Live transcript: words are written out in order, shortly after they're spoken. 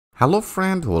Hello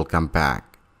friend, welcome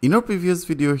back. In our previous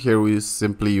video here we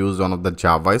simply use one of the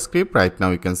JavaScript. Right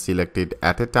now you can select it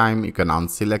at a time, you can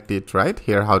unselect it. Right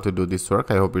here how to do this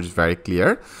work. I hope it's very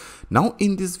clear. Now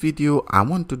in this video I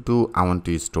want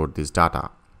to store this data.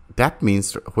 That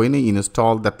means when you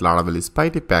install that Laravel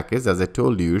Spidey package, as I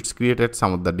told you, it's created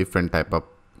some of the different type of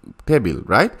table,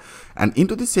 right? And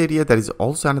into this area there is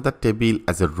also another table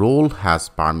as a role has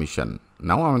permission.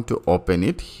 Now I want to open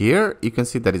it. Here you can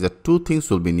see there is two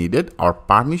things will be needed. Our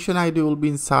permission ID will be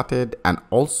inserted and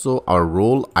also our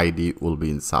role ID will be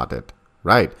inserted,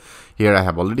 right? Here I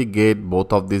have already get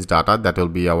both of these data. That will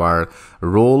be our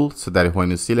role, so that when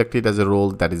you select it as a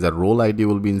role, that is a role ID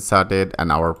will be inserted,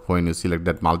 and when you select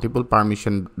that multiple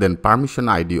permission, then permission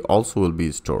ID also will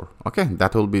be stored. Okay,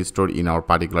 that will be stored in our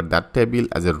particular that table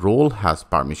as a role has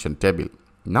permission table.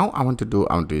 Now I want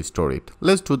to store it.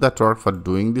 Let's do that work. For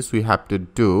doing this we have to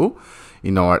do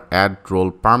in our add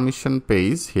role permission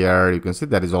page. Here you can see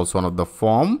that is also one of the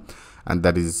form, and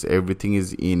that is everything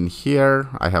is in here.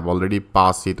 I have already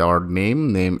passed it our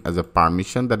name as a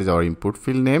permission. That is our input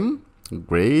field name.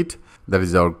 Great. That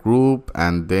is our group,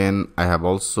 and then I have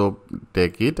also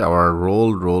take it our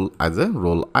role as a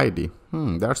role ID.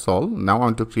 That's all. Now I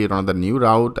want to create another new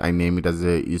route. I name it as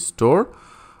a store.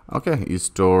 Okay,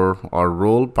 store or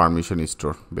role permission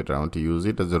store. Better I want to use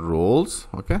it as a roles.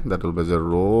 Okay, that will be as a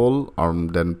role, or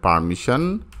then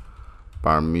permission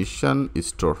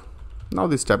store. Now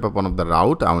this type of one of the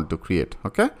route I want to create.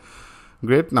 Okay,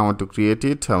 great. Now I want to create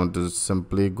it. I want to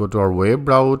simply go to our web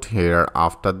route. Here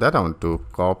after that I want to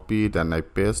copy it and I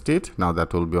paste it. Now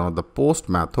that will be one of the post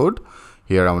method.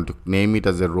 Here I want to name it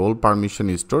as a role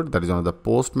permission store. That is one of the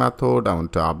post method. I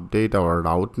want to update our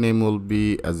route name will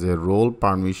be as a role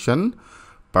permission,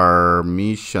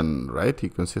 right? You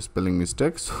can see spelling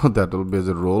mistakes. So that will be as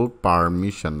a role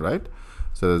permission, right?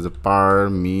 So there's a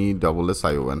permission,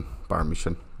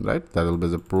 right? That will be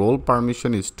as a role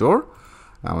permission store.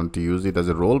 I want to use it as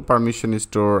a role permission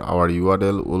store. Our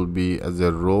URL will be as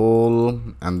a role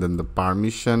and then the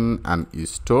permission and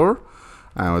store.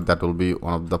 That will be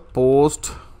one of the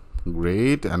post.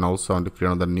 Great. And also I want to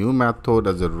create another new method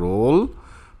as a role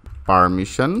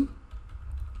permission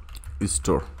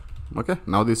store. Okay,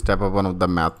 now this type of one of the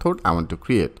method I want to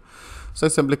create. So I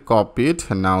simply copy it,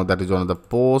 and now that is one of the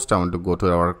post. I want to go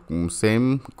to our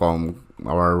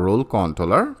our role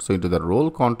controller. So into the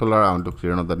role controller I want to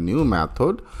create another new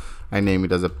method. I name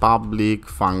it as a public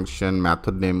function.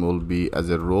 Method name will be as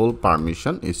a role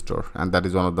permission store, and that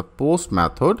is one of the post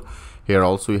method. Here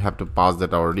also you have to pass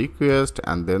that our request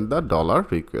and then the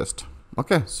 $request.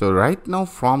 Okay, so right now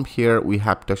from here we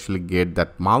have to actually get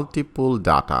that multiple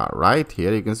data. Right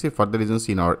here you can see for the reasons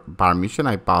in our permission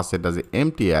I pass it as an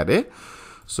empty array.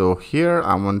 So here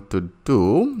I want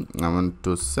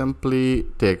to simply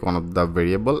take one of the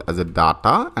variable as a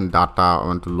data, and data I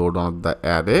want to load one of the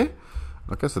array.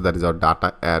 Okay, so that is our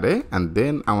data array, and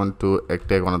then I want to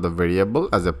take one of the variable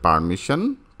as a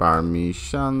permissions.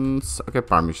 Okay,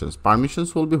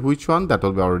 permissions will be which one? That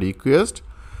will be our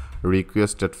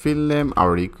requested field name.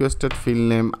 Our requested field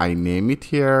name I name it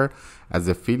here as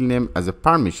a field name as a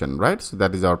permission, right? So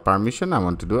that is our permission. I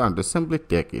want to simply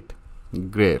take it.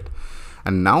 Great.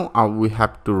 And now we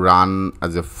have to run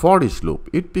as a for each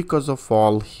loop. It because of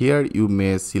all here you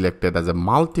may select it as a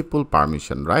multiple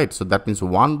permission, right? So that means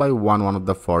one by one of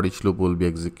the for each loop will be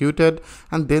executed,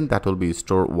 and then that will be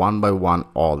stored one by one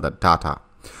all the data.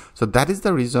 So that is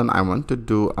the reason I want to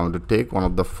take one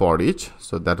of the for each.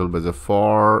 So that will be the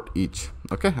for each.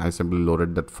 Okay, I simply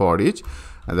loaded that for each,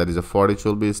 and that is a for each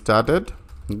will be started.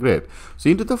 Great. So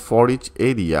into the for each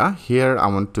area here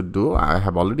I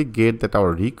have already get that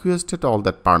our requested all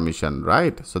that permission,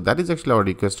 right? So that is actually our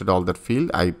requested all that field.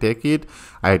 I take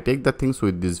the things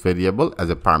with this variable as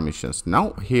a permissions.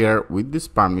 Now here with this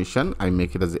permission I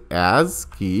make it as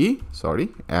key,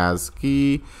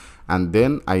 and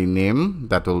then I name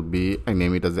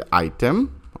it as an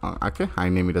item. Okay, I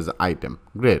name it as an item.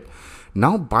 Great.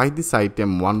 Now by this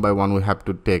item one by one we have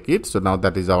to take it. So now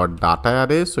that is our data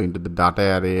array. So into the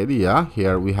data array area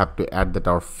here we have to add that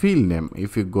our field name.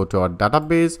 If you go to our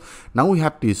database, now we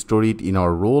have to store it in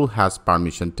our role has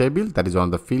permission table. That is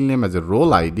on the field name as a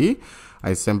role ID.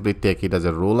 I simply take it as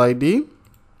a role ID.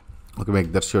 Okay,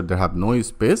 make that sure there have no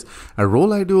space. A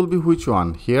role ID will be which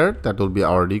one? Here that will be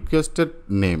our requested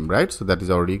name, right? So that is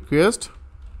our requested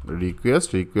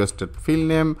field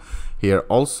name. Here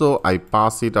also I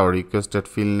pass it our requested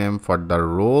field name for the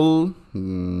role.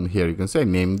 Here you can say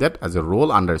name that as a role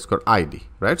 _ID,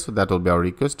 right? So that will be our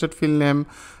requested field name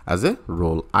as a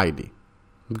role ID.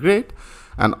 Great.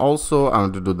 And also I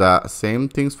want to do the same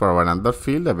things for our another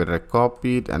field. I will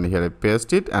copy it and here I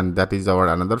paste it, and that is our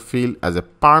another field as a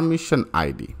permission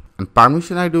ID. And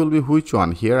permission ID will be which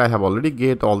one? Here I have already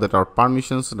get all that our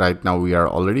permissions. Right now we are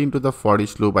already into the for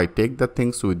each loop. I take the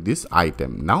things with this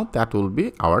item. Now that will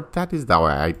be our, that is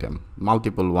our item.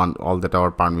 Multiple one, all that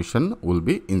our permission will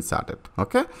be inserted.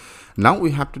 Okay. Now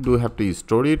we have to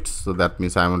store it. So that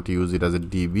means I want to use it as a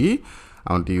DB.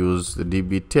 I want to use the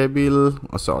DB table.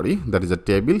 Oh, sorry, that is a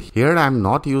table. Here I am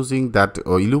not using that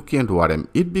eloquent ORM.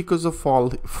 It because of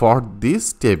all for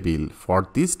this table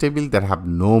that have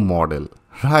no model,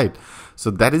 right? So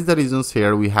that is the reasons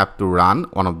here we have to run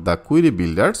one of the query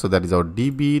builder. So that is our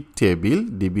DB table.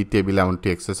 DB table I want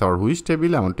to access our which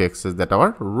table? I want to access that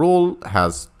our role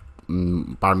has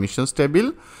permissions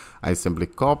table. I simply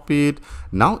copy it.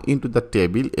 Now into the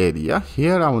table area,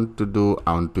 here I want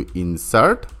to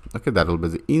insert. Okay, that will be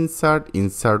the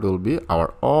insert will be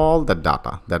our all the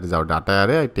data, that is our data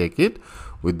array. I take it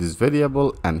with this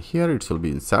variable and here it will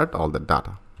be insert all the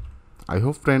data. I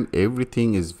hope friend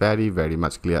everything is very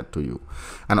much clear to you.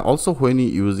 And also when you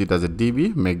use it as a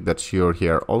DB, make that sure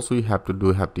here also you have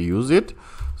to use it.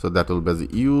 So that will be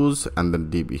the use and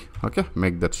then DB. Okay,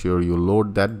 make that sure you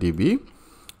load that DB.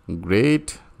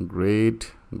 Great.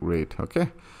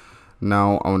 Okay,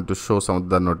 now I want to show some of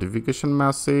the notification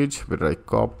message where I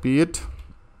copy it,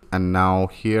 and now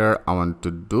here I want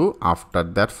to do after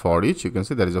that for each. You can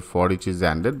see there is a for each is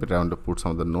ended, but I want to put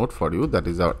some of the note for you. That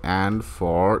is our and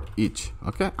for each.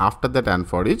 Okay, after that and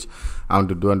for each I want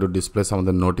to display some of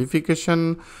the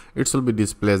notification. It will be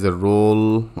displayed as a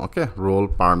role. Okay, role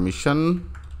permission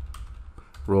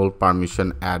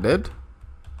added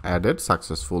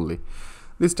successfully.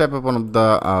 This type of one of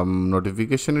the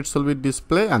notification it will be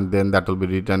display, and then that will be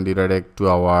return redirect to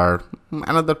our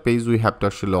another page we have to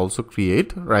actually also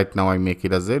create. Right now I make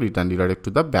it as a return redirect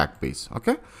to the back page.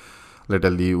 Okay,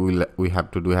 literally we have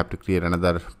to create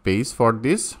another page for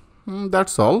this.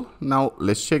 That's all. Now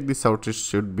let's check this out. It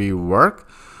should be work.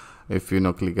 If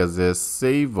click as a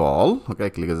save all.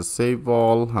 Okay, click as a save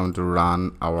all. I want to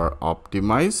run our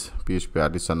optimize PHP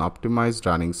Artisan optimize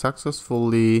running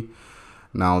successfully.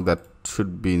 Now that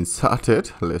should be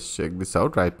inserted. Let's check this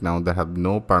out. Right now they have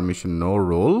no permission, no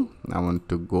role. I want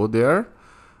to go there.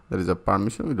 There is a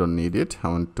permission, we don't need it. I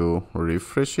want to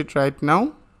refresh it right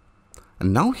now.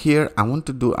 And now here I want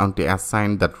to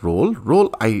assign that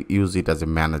role. I use it as a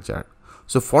manager.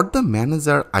 So for the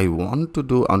manager I want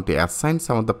to assign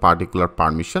some of the particular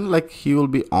permission, like he will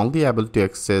be only able to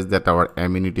access that our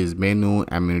amenities menu,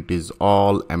 amenities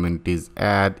all, amenities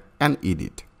add and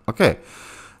edit. Okay,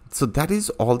 so that is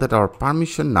all that our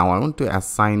permission. Now I want to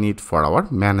assign it for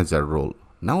our manager role.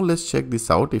 Now let's check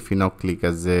this out. If you now click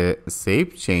as a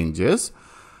save changes,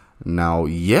 now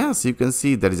yes, you can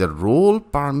see there is a role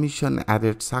permission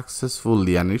added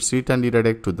successfully and it's returned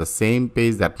redirect to the same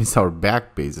page, that means our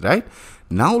back page, right?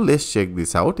 Now let's check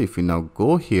this out. If you now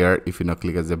go here, if you now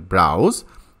click as a browse,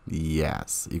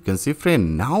 yes, you can see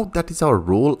friend, now that is our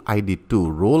role ID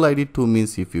 2. Role ID 2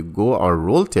 means if you go our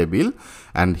role table,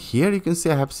 and here you can see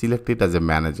I have selected as a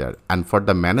manager, and for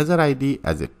the manager ID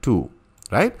as a 2,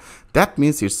 right? That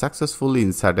means it successfully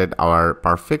inserted our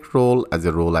perfect role as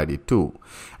a role ID 2.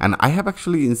 And I have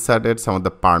actually inserted some of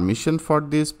the permission for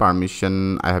this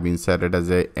permission. I have inserted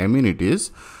as a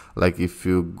amenities. Like if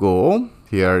you go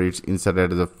here, it's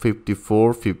inserted as a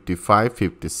 54, 55,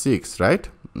 56, right?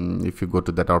 If you go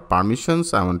to that our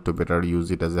permissions, I want to better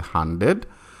use it as a 100.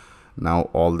 Now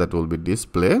all that will be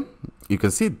display. You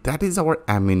can see that is our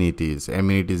amenities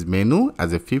menu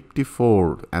as a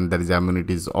 54, and that is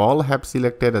amenities all have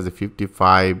selected as a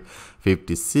 55,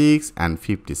 56 and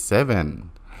 57,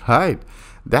 right?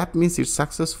 That means it's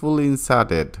successfully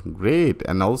inserted. Great.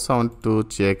 And also I want to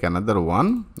check another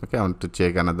one. Okay, I want to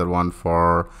check another one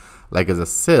for like as a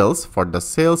sales. For the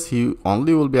sales, he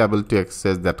only will be able to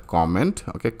access that comment.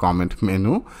 Okay, comment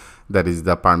menu, that is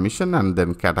the permission, and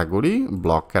then category,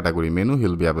 block category menu,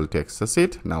 he'll be able to access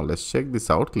it. Now let's check this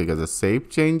out. Click as a save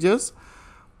changes.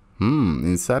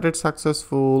 Inserted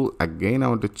successful. Again I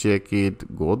want to check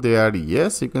it. Go there.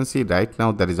 Yes, you can see right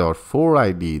now that is our 4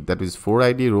 ID. That is 4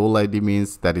 ID. Role ID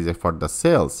means that is for the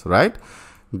sales, right?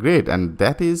 Great. And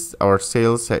that is our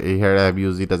sales. Here I have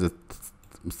used it as a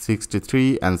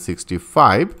 63 and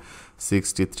 65.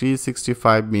 63,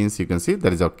 65 means you can see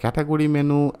that is our category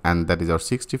menu, and that is our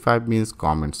 65 means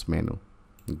comments menu.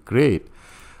 Great.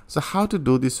 So how to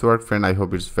do this work, friend? I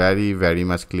hope it's very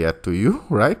much clear to you,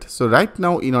 right? So right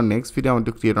now in our next video, I want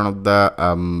to create one of the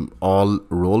all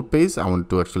role page. I want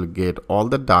to actually get all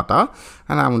the data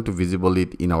and I want to visible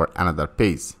it in our another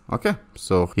page. Okay,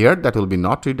 so here that will be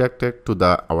not redirected to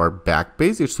the our back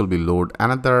page. It will be load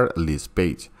another list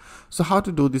page. So how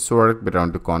to do this work? But I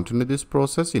want to continue this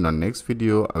process in our next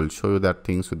video. I will show you that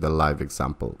things with the live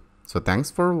example. So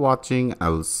thanks for watching. I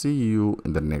will see you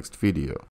in the next video.